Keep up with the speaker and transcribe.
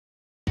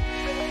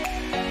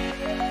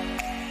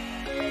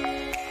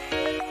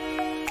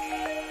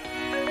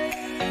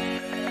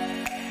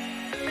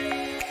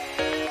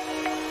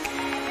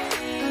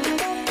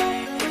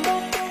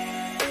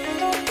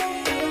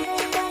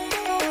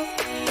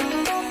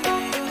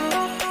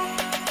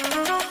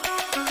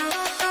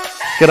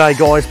G'day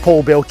guys,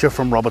 Paul Belcher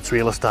from Roberts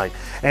Real Estate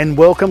and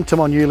welcome to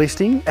my new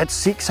listing at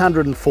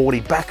 640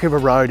 Back River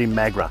Road in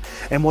Magra.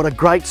 And what a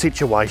great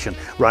situation.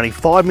 We're only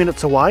 5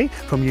 minutes away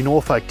from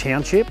Norfolk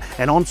Township,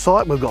 and on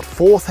site we've got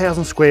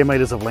 4,000 square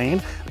metres of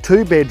land,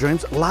 2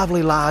 bedrooms,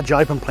 lovely large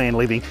open plan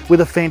living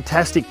with a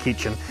fantastic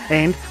kitchen,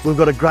 and we've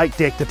got a great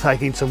deck to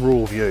take in some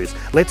rural views.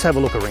 Let's have a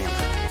look around.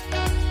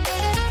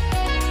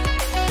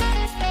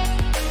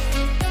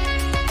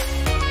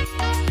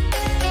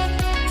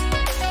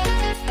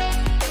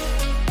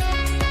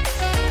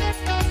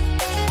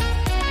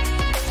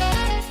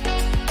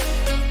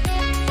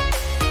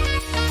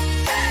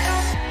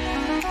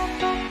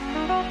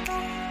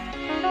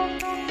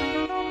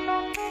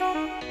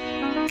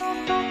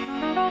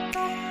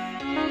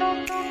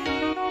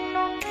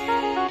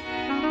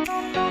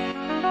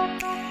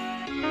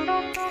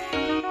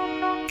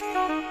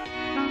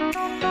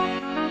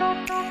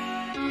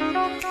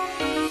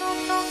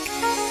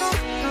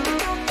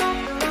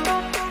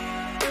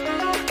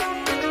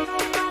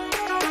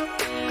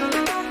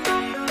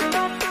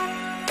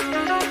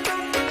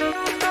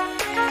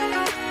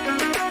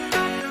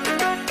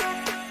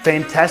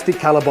 Fantastic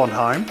Colorbond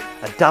home,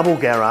 a double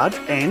garage,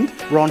 and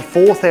we're on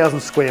 4,000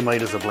 square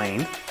metres of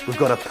land. We've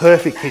got a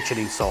perfect kitchen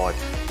inside.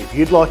 If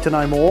you'd like to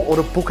know more or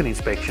to book an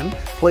inspection,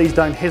 please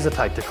don't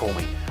hesitate to call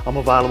me. I'm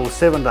available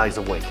 7 days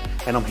a week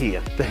and I'm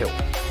here to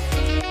help.